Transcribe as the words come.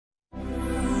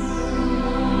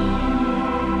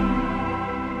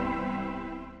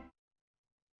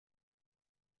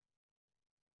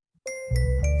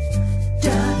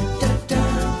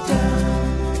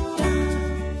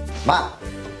Ma,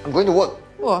 I'm going to work.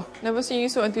 Oh, never seen you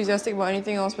so enthusiastic about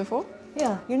anything else before?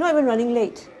 Yeah, you're not even running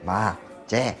late. Ma,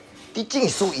 Jay, teaching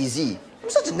is so easy. I'm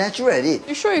such a natural at it.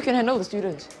 You sure you can handle the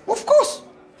students? Of course.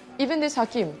 Even this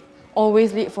Hakim,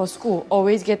 always late for school,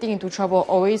 always getting into trouble,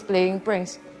 always playing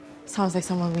pranks. Sounds like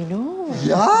someone we know.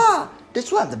 Yeah,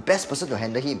 that's why I'm the best person to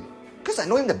handle him. Because I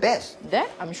know him the best. That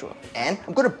I'm sure. And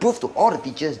I'm going to prove to all the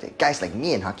teachers that guys like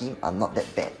me and Hakim are not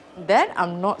that bad. That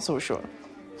I'm not so sure.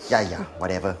 Yeah,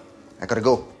 whatever. I gotta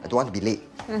go. I don't want to be late.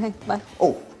 Okay, bye.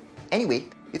 Oh, anyway,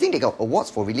 you think they got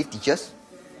awards for relief teachers?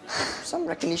 Some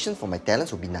recognition for my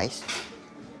talents would be nice.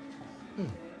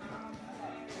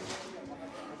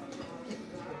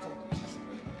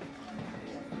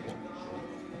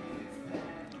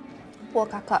 Poor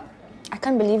Kakak. I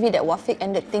can't believe it that Wafiq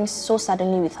ended things so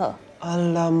suddenly with her.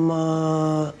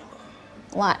 Alamak.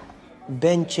 What?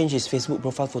 Ben changed his Facebook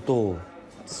profile photo.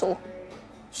 So?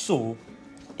 So?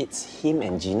 It's him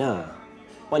and Gina.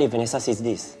 What if Vanessa says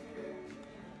this?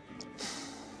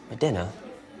 But then,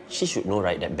 she should know,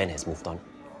 right, that Ben has moved on.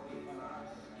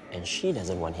 And she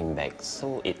doesn't want him back,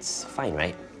 so it's fine,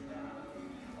 right?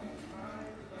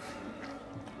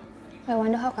 I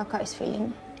wonder how Kakak is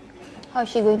feeling. How is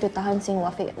she going to tahan seeing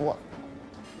Wafiq at work?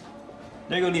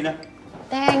 There you go, Lina.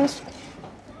 Thanks.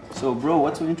 So, bro,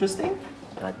 what's so interesting?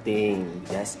 Nothing.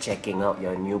 Just checking out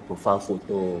your new profile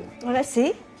photo. Oh, let's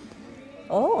see.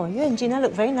 Oh, you and Gina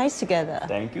look very nice together.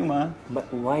 Thank you, Ma. But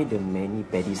why the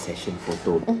mani-pedi session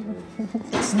photo?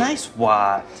 It's nice,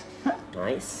 what?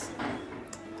 Nice.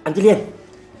 Auntie Lian,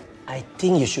 I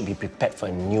think you should be prepared for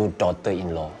a new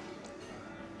daughter-in-law.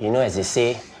 You know, as they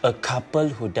say, a couple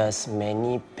who does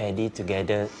mani-pedi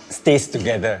together stays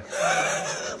together.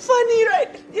 Funny,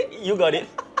 right? You got it.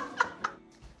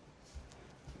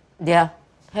 Yeah,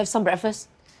 have some breakfast.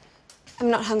 I'm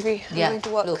not hungry. I'm going to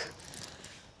work. Look,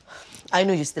 I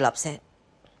know you're still upset.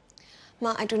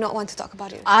 Ma, I do not want to talk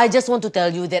about it. I just want to tell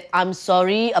you that I'm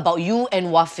sorry about you and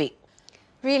Wafiq.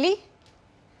 Really?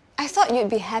 I thought you'd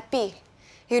be happy.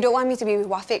 You don't want me to be with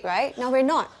Wafiq, right? Now we're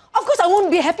not. Of course, I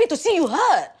won't be happy to see you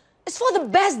hurt. It's for the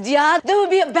best, dear. There will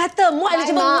be a better, more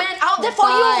eligible Ma. man out there for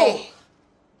Bye. you.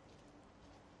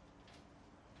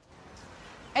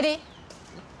 Eddie,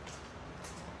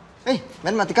 Hey,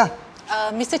 Madam Atika.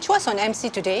 Mr. Chua's on MC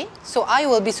today, so I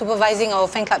will be supervising our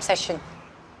fan club session.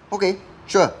 Okay,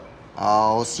 sure.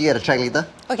 I'll see you at the track later.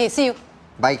 Okay, see you.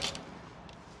 Bye.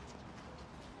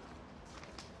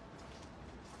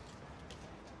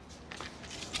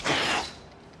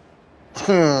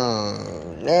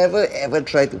 Never ever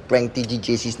try to prank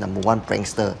TGJC's #1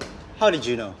 prankster. How did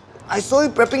you know? I saw you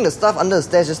prepping the stuff under the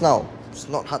stairs just now. It's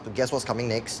not hard to guess what's coming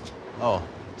next. Oh,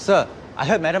 sir, I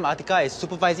heard Madam Atika is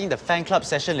supervising the fan club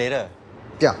session later.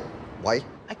 Yeah, why?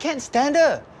 I can't stand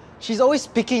her. She's always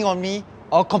picking on me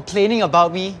or complaining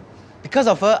about me. Because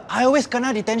of her, I always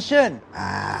kena detention.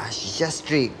 She's just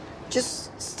strict.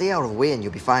 Just stay out of the way and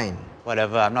you'll be fine.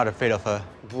 Whatever, I'm not afraid of her.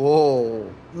 Whoa,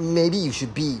 maybe you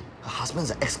should be. Her husband's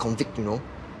an ex-convict, you know.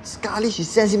 Scarly, she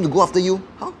sends him to go after you.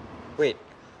 How? Wait,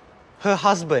 her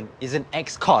husband is an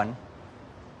ex-con?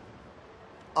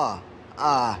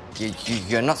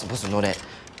 You're not supposed to know that.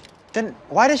 Then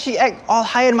why does she act all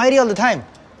high and mighty all the time?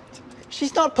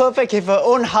 She's not perfect if her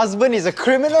own husband is a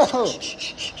criminal.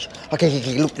 Okay,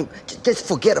 look. Just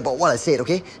forget about what I said,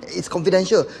 okay? It's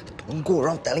confidential. Don't go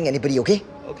around telling anybody, okay?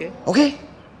 Okay. Okay?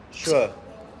 Sure.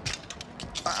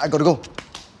 I gotta go.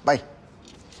 Bye.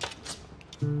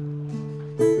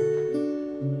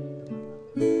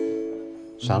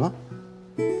 Salma?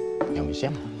 Yang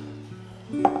siap?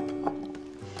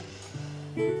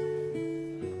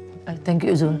 Thank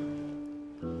you, Zul.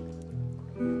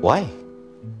 Why?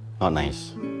 Not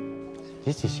nice.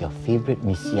 This is your favorite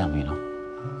mee siam, you know.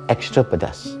 Extra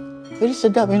pedas. Very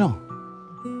sedap, you know.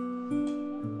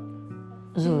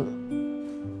 Zul,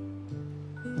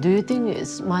 do you think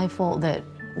it's my fault that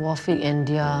Wafiq and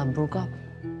Dia broke up?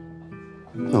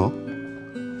 No,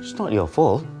 it's not your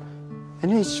fault.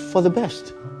 And it's for the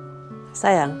best.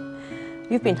 Sayang,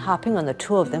 you've been harping on the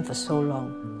two of them for so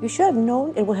long. You should have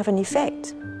known it would have an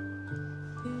effect.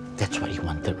 That's what you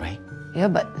wanted, right? Yeah,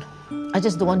 but I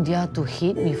just don't want Dia to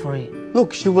hate me for it.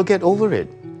 Look, she will get over it.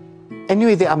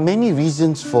 Anyway, there are many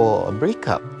reasons for a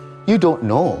breakup. You don't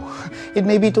know. It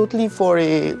may be totally for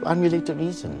a unrelated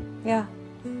reason. Yeah.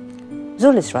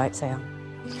 Zul is right, Sayang.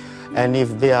 And if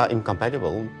they are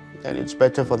incompatible, then it's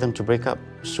better for them to break up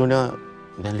sooner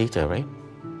than later, right?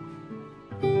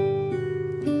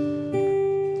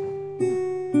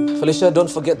 Felicia, don't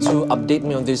forget to update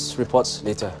me on these reports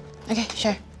later. Okay,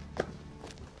 sure.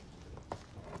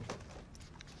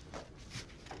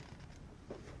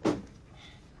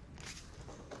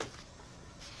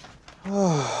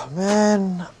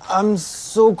 Man, I'm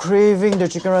so craving the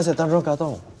chicken rice at Tanjong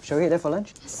Katong. Shall we eat there for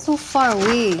lunch? So far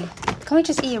away. Can't we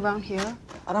just eat around here?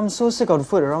 And I'm so sick of the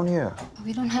food around here.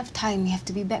 We don't have time. We have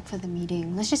to be back for the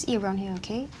meeting. Let's just eat around here,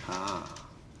 okay?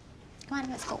 Come on,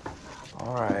 let's go.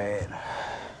 All right.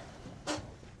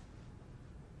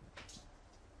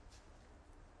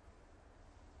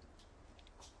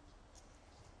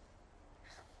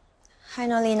 Hi,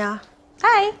 Nolina.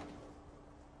 Hi.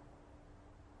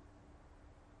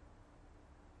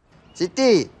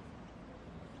 Siti.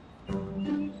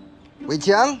 Wei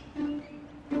Qiang.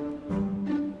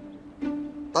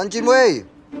 Tan Junwei.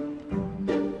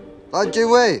 Tan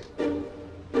Junwei.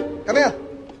 Come here.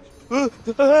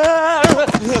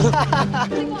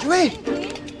 Junwei.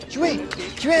 Junwei.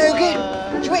 Junwei, are you okay?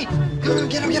 Junwei.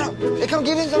 Come, get up. Hey, come,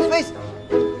 give him some space.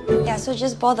 Yeah, so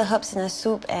just boil the herbs in a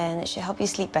soup and it should help you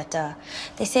sleep better.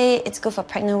 They say it's good for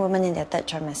pregnant women in their 3rd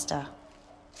trimester.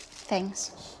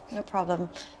 Thanks. No problem.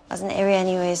 I was in the area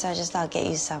anyway, so I just thought I'd get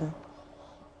you some.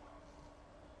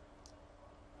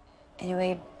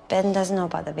 Anyway, Ben doesn't know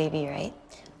about the baby, right?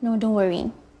 No, don't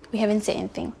worry. We haven't said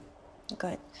anything.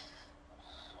 Good.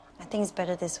 I think it's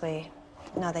better this way,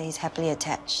 now that he's happily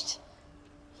attached.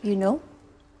 You know?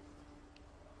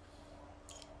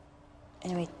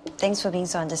 Anyway, thanks for being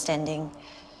so understanding.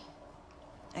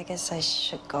 I guess I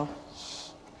should go.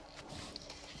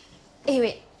 Hey,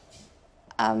 wait.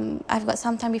 I've got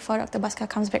some time before Dr. Baskar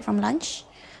comes back from lunch.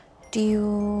 Do you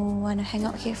want to hang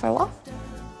out here for a while?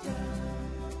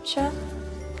 Sure,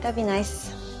 that'd be nice.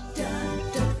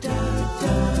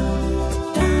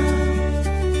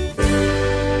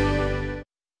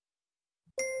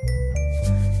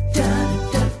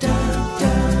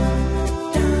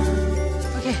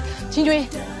 Okay, Chinjui,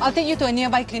 I'll take you to a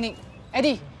nearby clinic.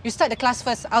 Eddie, you start the class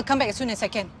first. I'll come back as soon as I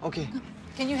can. Okay.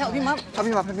 Can you help him up? Help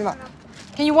him up.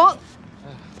 Can you walk?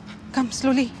 Come,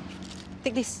 slowly.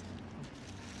 Take this.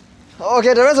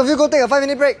 Okay, the rest of you go take a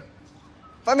 5-minute break.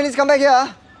 5 minutes, come back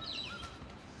here.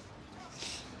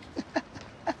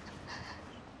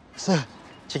 Sir,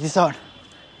 check this out.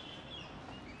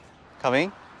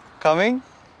 Coming?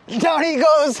 Down he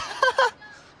goes.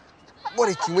 What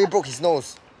if Junwei broke his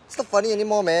nose? It's not funny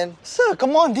anymore, man. Sir,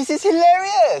 come on, this is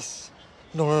hilarious.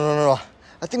 No.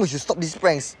 I think we should stop these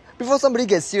pranks before somebody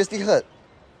gets seriously hurt.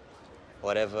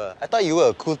 Whatever. I thought you were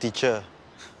a cool teacher.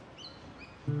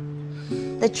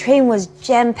 The train was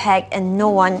jam-packed and no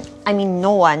one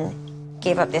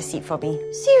gave up their seat for me.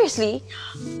 Seriously?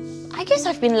 I guess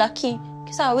I've been lucky,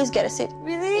 because I always get a seat.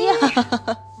 Really?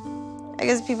 Yeah. I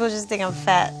guess people just think I'm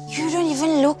fat. You don't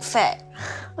even look fat.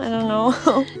 I don't know.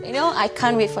 You know, I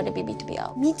can't wait for the baby to be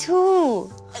out. Me too.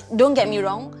 Don't get me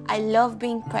wrong, I love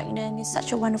being pregnant. It's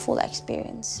such a wonderful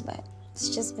experience, but It's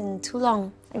just been too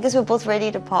long. I guess we're both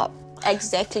ready to pop.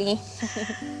 exactly.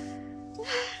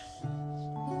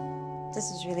 This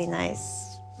is really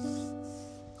nice.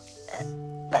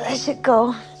 But I should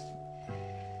go.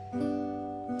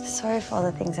 Sorry for all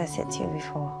the things I said to you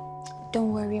before.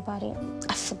 Don't worry about it.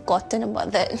 I've forgotten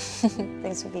about that.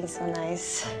 Thanks for being so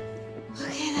nice.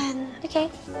 Okay then. Okay.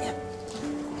 Yep.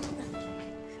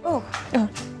 Oh,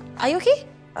 are you okay?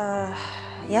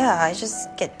 Yeah, I just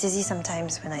get dizzy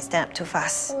sometimes when I stand up too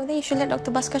fast. Well, then you should let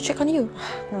Dr. Baskar check on you.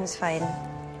 No, it's fine.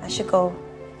 I should go.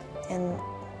 And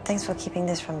thanks for keeping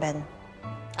this from Ben.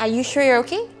 Are you sure you're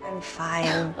okay? I'm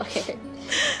fine. Okay.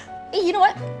 Hey, you know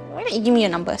what? Why don't you give me your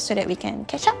number so that we can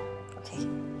catch up? Okay.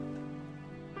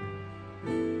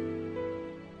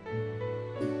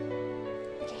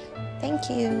 Thank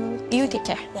you. You take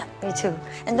care. Yeah, me too.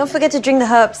 And don't forget to drink the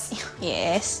herbs.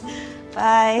 Yes.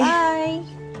 Bye. Bye.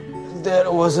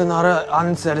 That was another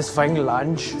unsatisfying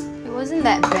lunch. It wasn't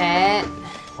that bad.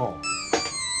 Oh.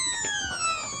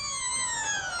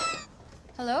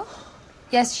 Hello?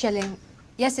 Yes, Shilling.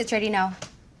 Yes, it's ready now.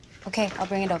 Okay, I'll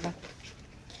bring it over.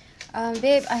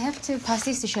 Babe, I have to pass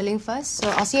these to Shilling first, so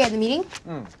I'll see you at the meeting.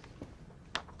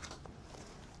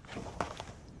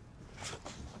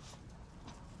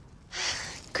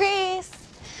 Chris,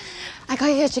 I got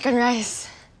you a chicken rice.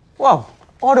 Wow,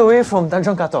 all the way from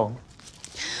Tanjong Katong.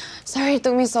 Sorry it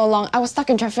took me so long. I was stuck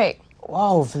in traffic.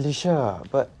 Wow, Felicia,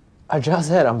 but I just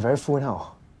said I'm very full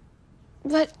now.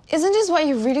 But isn't this what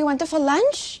you really wanted for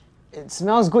lunch? It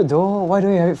smells good though. Why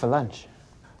don't you have it for lunch?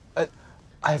 I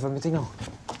have a meeting now.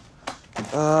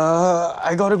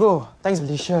 I gotta go. Thanks,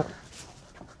 Felicia.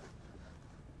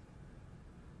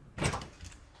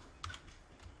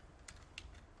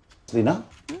 Lina,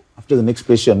 after the next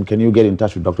patient, can you get in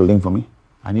touch with Dr. Ling for me?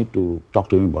 I need to talk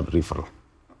to him about the referral.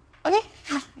 Okay,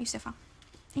 use your phone.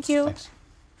 Thank you. Thanks.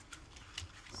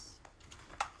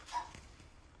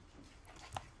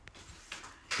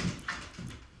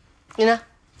 Lina,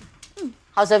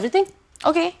 How's everything?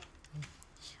 Okay.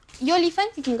 You're Li-Fan,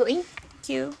 you can go in. Thank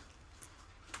you.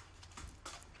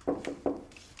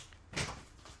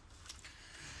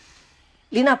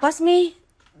 Lina, pass me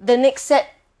the next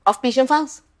set of patient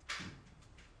files.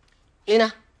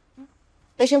 Lina,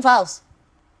 patient files.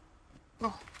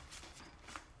 Oh.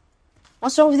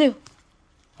 What's wrong with you?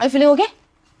 Are you feeling okay?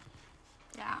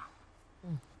 Yeah.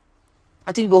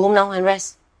 I think you go home now and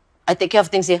rest. I take care of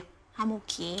things here. I'm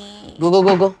okay.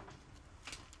 Go.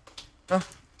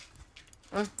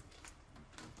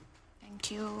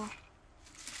 Thank you.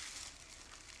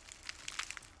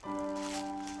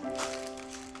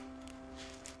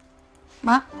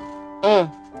 Ma?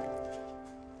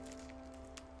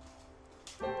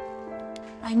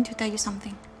 I need to tell you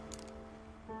something.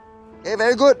 Hey,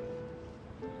 very good.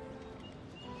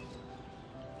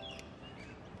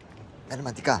 Madam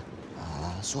Atika,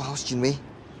 so how's Jinwei?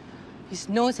 His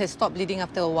nose has stopped bleeding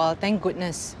after a while, thank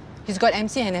goodness. He's got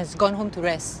MC and has gone home to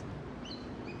rest.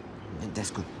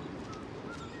 That's good.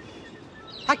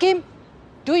 Hakim,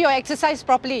 do your exercise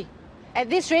properly. At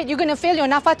this rate, you're going to fail your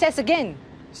NAFA test again.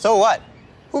 So what?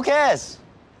 Who cares?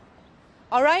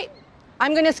 All right?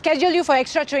 I'm going to schedule you for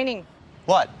extra training.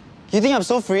 What? You think I'm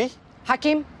so free?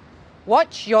 Hakim,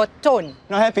 watch your tone.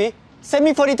 Not happy? Send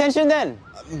me for detention then.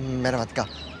 Madam Atika,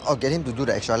 I'll get him to do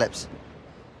the extra laps.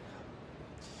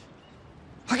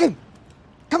 Hakim,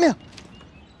 come here.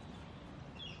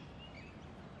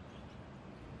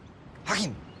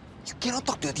 Hakim, you cannot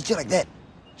talk to your teacher like that.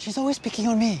 She's always picking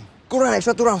on me. Go run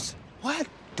extra 2 rounds. What?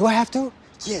 Do I have to?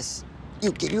 Yes.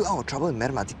 It'll get you out of trouble with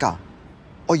Madam Atika.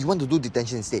 Or you want to do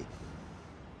detention instead.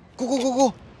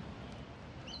 Go.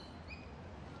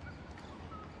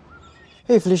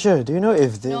 Hey, Felicia, do you know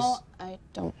if this... No, I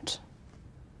don't.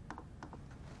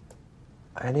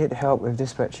 I need help with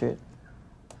this spreadsheet.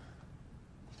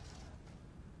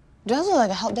 Does it look like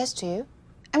a help desk to you?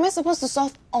 Am I supposed to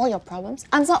solve all your problems?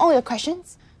 Answer all your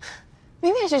questions?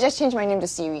 Maybe I should just change my name to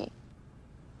Siri.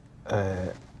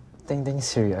 Ding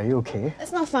Siri, are you okay?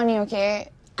 It's not funny, okay?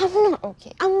 I'm not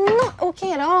okay. I'm not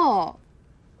okay at all.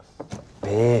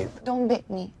 Babe. Don't beg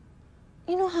me.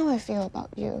 You know how I feel about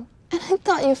you. And I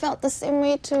thought you felt the same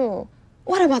way too.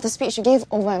 What about the speech you gave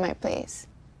over at my place?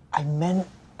 I meant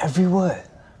every word.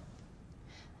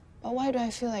 But why do I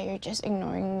feel like you're just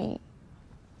ignoring me?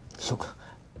 Look,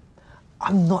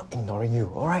 I'm not ignoring you,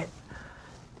 all right?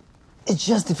 It's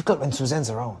just difficult when Suzanne's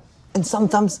around. And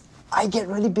sometimes I get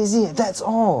really busy, that's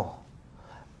all.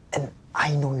 And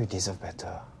I know you deserve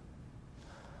better.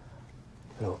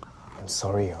 Look, I'm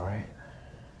sorry, all right?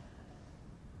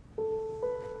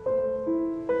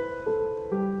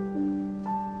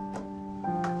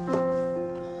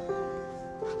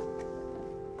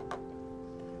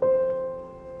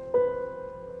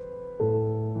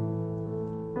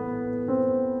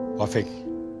 Wafik,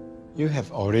 you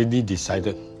have already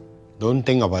decided. Don't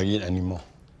think about it anymore.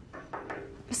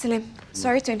 Mr. Lim,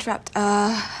 sorry to interrupt.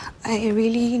 I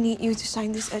really need you to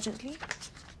sign this urgently.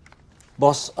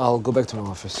 Boss, I'll go back to my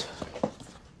office.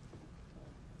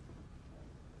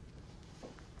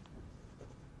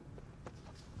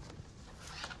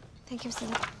 Thank you, Mr.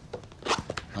 Lim.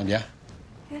 Nadia,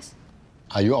 Yes?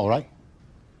 are you all right?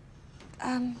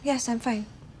 Yes, I'm fine.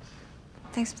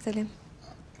 Thanks, Mr. Lim.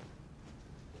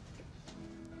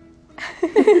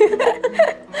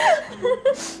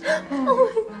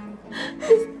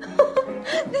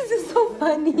 This is so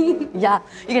funny. Yeah,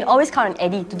 you can always count on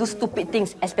Eddie to do stupid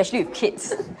things, especially with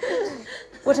kids.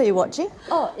 What are you watching?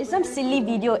 Oh, it's some silly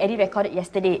video Eddie recorded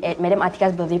yesterday at Madam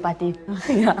Atika's birthday party.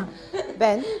 Yeah.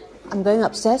 Ben, I'm going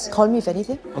upstairs. Call me if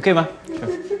anything. Okay, Ma.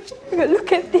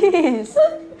 Look at this.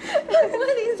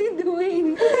 What is he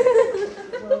doing?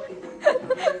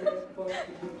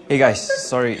 Hey guys,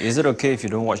 sorry, is it okay if you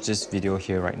don't watch this video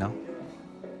here right now?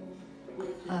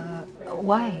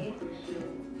 Why?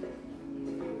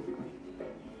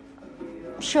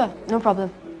 Sure, no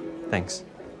problem. Thanks.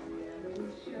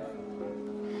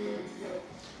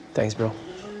 Thanks, bro.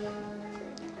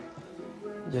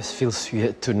 Just feels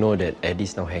weird to know that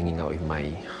Eddie's now hanging out with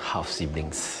my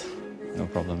half-siblings. No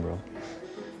problem, bro.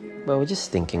 But I was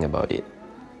just thinking about it.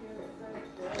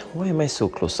 Why am I so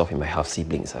close off with my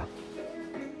half-siblings, huh?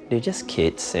 They're just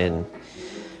kids, and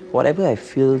whatever I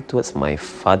feel towards my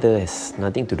father has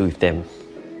nothing to do with them.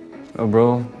 Oh,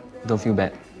 bro, don't feel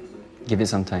bad. Give it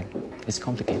some time. It's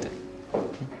complicated.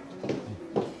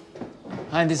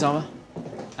 Hi, Auntie Salma.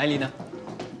 Hi, Lina.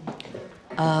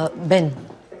 Ben,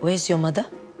 where's your mother?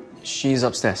 She's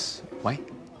upstairs. Why?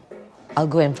 I'll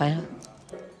go and find her.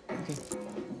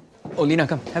 Oh, Lina,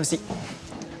 come. Have a seat.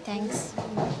 Thanks.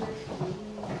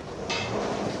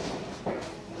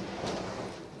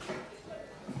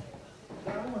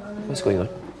 What's going on?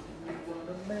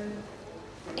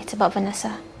 It's about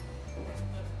Vanessa.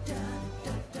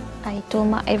 I told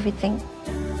Ma everything.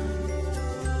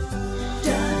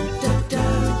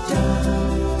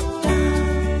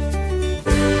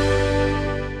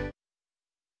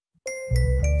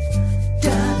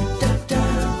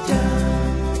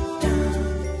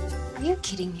 Are you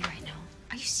kidding me right now?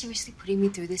 Are you seriously putting me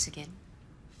through this again?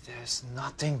 There's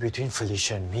nothing between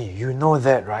Felicia and me. You know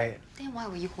that, right? Then why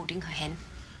were you holding her hand?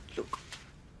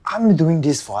 I'm doing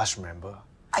this for us, remember?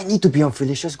 I need to be on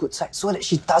Felicia's good side so that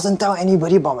she doesn't tell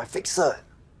anybody about my fake cert.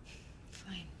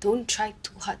 Fine. Don't try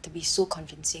too hard to be so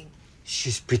convincing.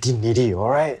 She's pretty needy,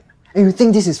 alright? And you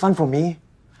think this is fun for me?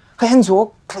 Her hands were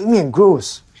all clammy and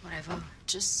gross. Whatever.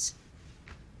 Just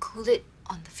cool it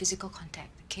on the physical contact,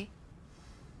 okay?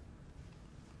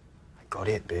 I got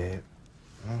it, babe.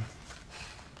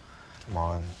 Come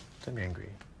on, don't be angry.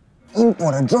 In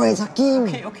for the droids, Hakim.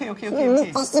 Okay. You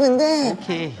move faster than that.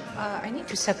 Okay. I need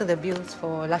to settle the bills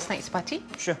for last night's party.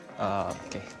 Sure.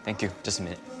 Okay, thank you. Just a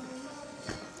minute.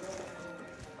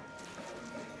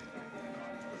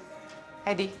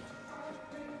 Eddie.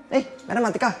 Hey, Madam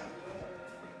Atika.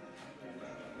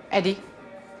 Eddie.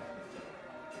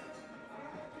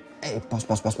 Hey,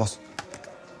 pause.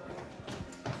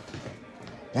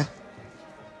 Yeah?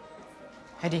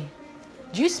 Eddie,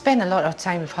 do you spend a lot of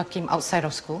time with Hakim outside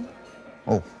of school?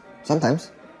 Oh,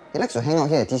 sometimes. He likes to hang out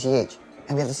here at TCH.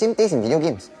 And we have the same taste in video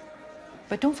games.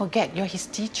 But don't forget, you're his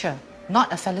teacher,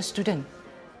 not a fellow student.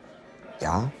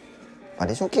 Yeah, but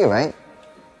it's okay, right?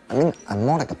 I mean, I'm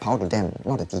more like a pal to them,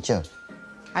 not a teacher.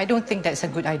 I don't think that's a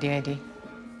good idea, Eddie.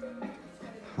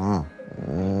 But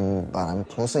I'm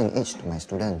closer in age to my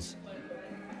students.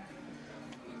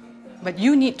 But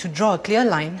you need to draw a clear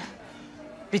line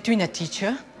between a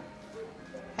teacher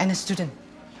and a student.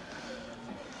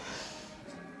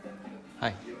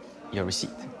 Hi, your receipt.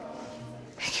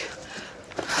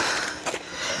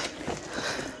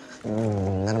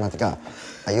 Madam Atika,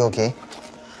 are you okay?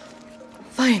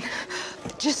 Fine.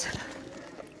 Just...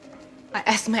 my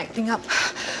asthma acting up.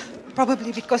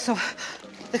 Probably because of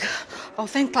our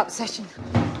fan club session.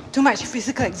 Too much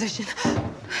physical exertion.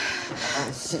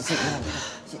 Sit, Madam.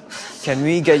 Can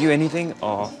we get you anything,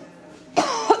 or...?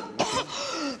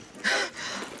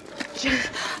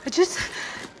 I just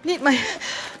need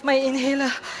my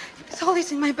inhaler. It's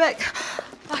always in my bag.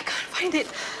 I can't find it.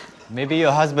 Maybe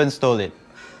your husband stole it.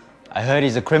 I heard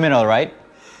he's a criminal, right?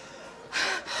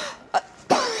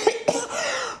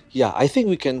 Yeah, I think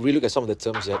we can relook at some of the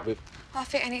terms that we...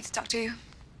 Rafiq, I need to talk to you.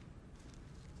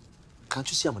 Can't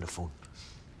you see I'm on the phone?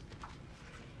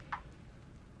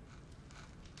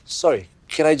 Sorry,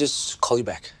 can I just call you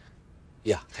back?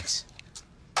 Yeah, thanks.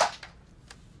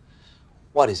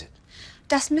 What is it?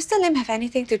 Does Mr. Lim have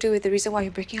anything to do with the reason why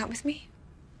you're breaking up with me?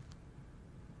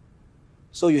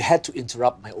 So you had to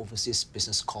interrupt my overseas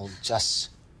business call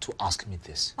just to ask me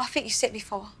this? Rafiq, you said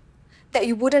before that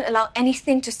you wouldn't allow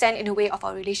anything to stand in the way of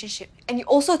our relationship. And you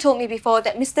also told me before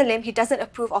that Mr. Lim, he doesn't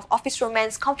approve of office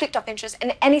romance, conflict of interest,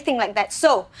 and anything like that.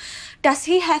 So, does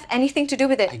he have anything to do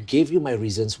with it? I gave you my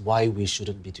reasons why we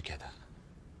shouldn't be together.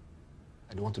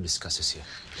 I don't want to discuss this here.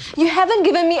 You haven't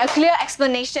given me a clear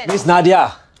explanation. Miss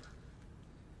Nadia,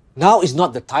 now is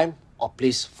not the time or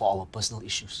place for our personal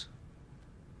issues.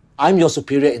 I'm your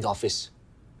superior in the office,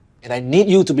 and I need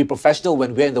you to be professional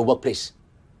when we're in the workplace.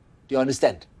 Do you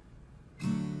understand?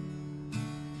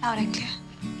 Loud and clear.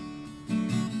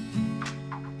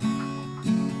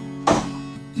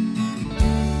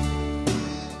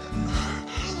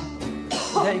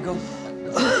 There you go.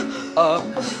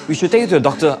 We should take you to a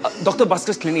doctor. Dr.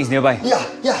 Basker's clinic is nearby. Yeah.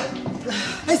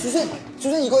 Hey, Susan,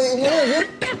 you got your inhaler here?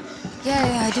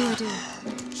 Yeah, I do.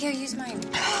 Here, use mine.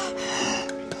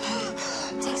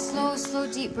 Take slow,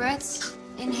 deep breaths.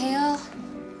 Inhale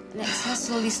and exhale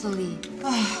slowly. Slow,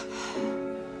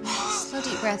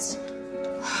 deep breaths.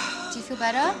 Do you feel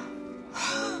better?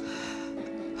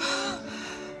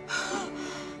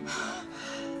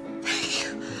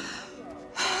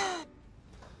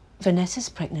 Vanessa's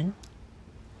pregnant.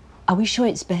 Are we sure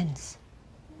it's Ben's?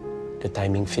 The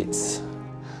timing fits.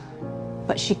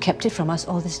 But she kept it from us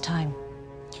all this time.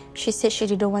 She said she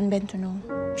didn't want Ben to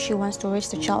know. She wants to raise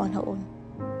the child on her own.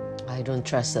 I don't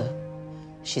trust her.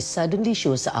 She suddenly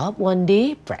shows up one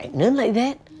day, pregnant like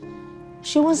that.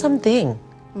 She wants something.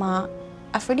 Ma,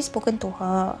 I've already spoken to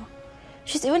her.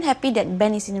 She's even happy that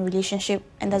Ben is in a relationship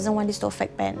and doesn't want this to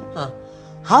affect Ben.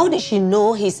 How did she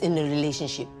know he's in a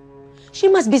relationship? She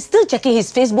must be still checking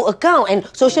his Facebook account and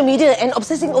social media and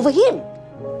obsessing over him.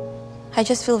 I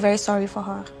just feel very sorry for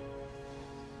her.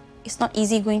 It's not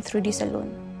easy going through this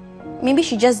alone. Maybe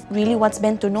she just really wants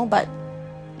Ben to know, but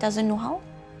doesn't know how.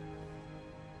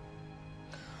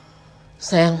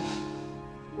 Sayang,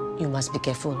 you must be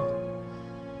careful.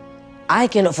 I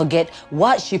cannot forget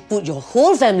what she put your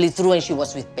whole family through when she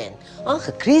was with Ben.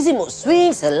 Her crazy mood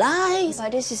swings, her lies.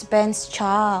 But this is Ben's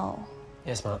child.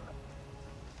 Yes, Ma.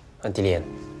 Auntie Lian,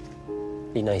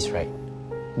 Lina is right.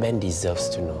 Ben deserves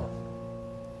to know.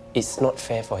 It's not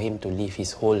fair for him to live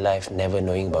his whole life never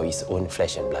knowing about his own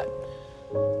flesh and blood.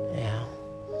 Yeah,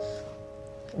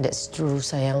 that's true,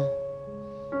 sayang.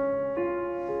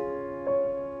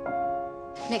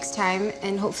 Next time,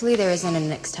 and hopefully there isn't a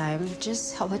next time,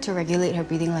 just help her to regulate her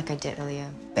breathing like I did earlier.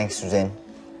 Thanks, Suzanne.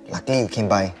 Luckily you came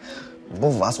by.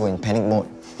 Both of us were in panic mode.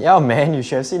 Yeah, man, you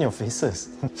should have seen your faces.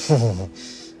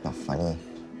 Not funny.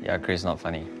 Yeah, Chris, not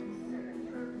funny.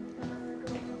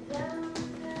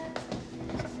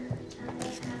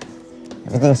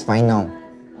 Everything's fine now.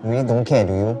 You really don't care,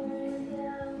 do you?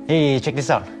 Hey, check this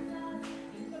out.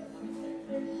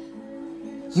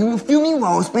 You were filming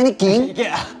while I was panicking?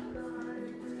 Yeah.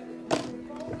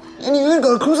 And you even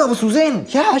got a close-up of Suzanne.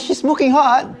 Yeah, she's smoking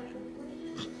hot.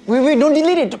 Wait, don't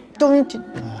delete it. Don't.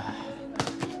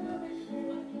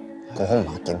 Go home,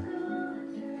 Hakim.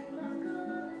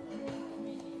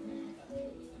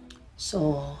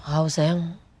 So, how,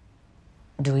 sayang?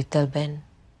 Do we tell Ben?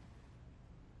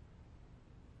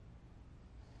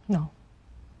 No.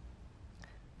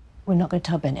 We're not going to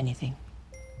tell Ben anything.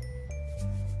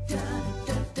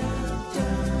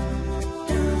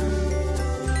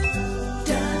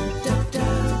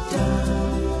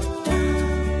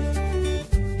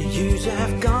 The years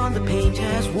have gone, the paint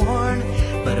has worn,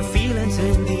 but the feeling's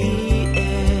in the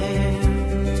air.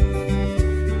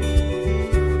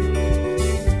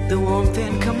 The warmth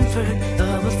and comfort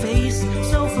of a face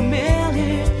so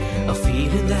familiar, a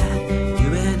feeling that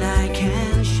you and I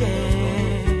can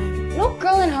share. No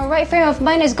girl in her right frame of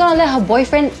mind is gonna let her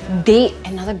boyfriend date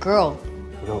another girl.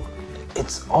 Look,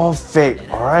 it's all fake,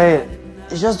 alright?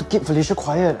 It's just to keep Felicia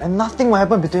quiet and nothing will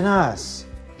happen between us.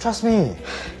 Trust me.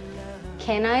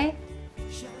 Can I?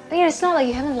 I mean, it's not like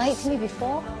you haven't lied to me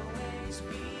before.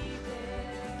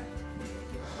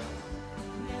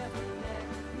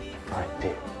 Alright,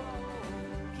 babe.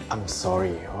 I'm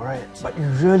sorry, alright? But you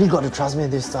really got to trust me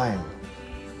this time.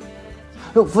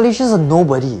 Look, Felicia's a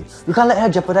nobody. You can't let her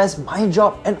jeopardize my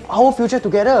job and our future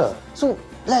together. So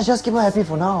let's just keep her happy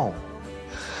for now.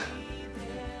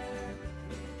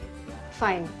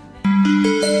 Fine.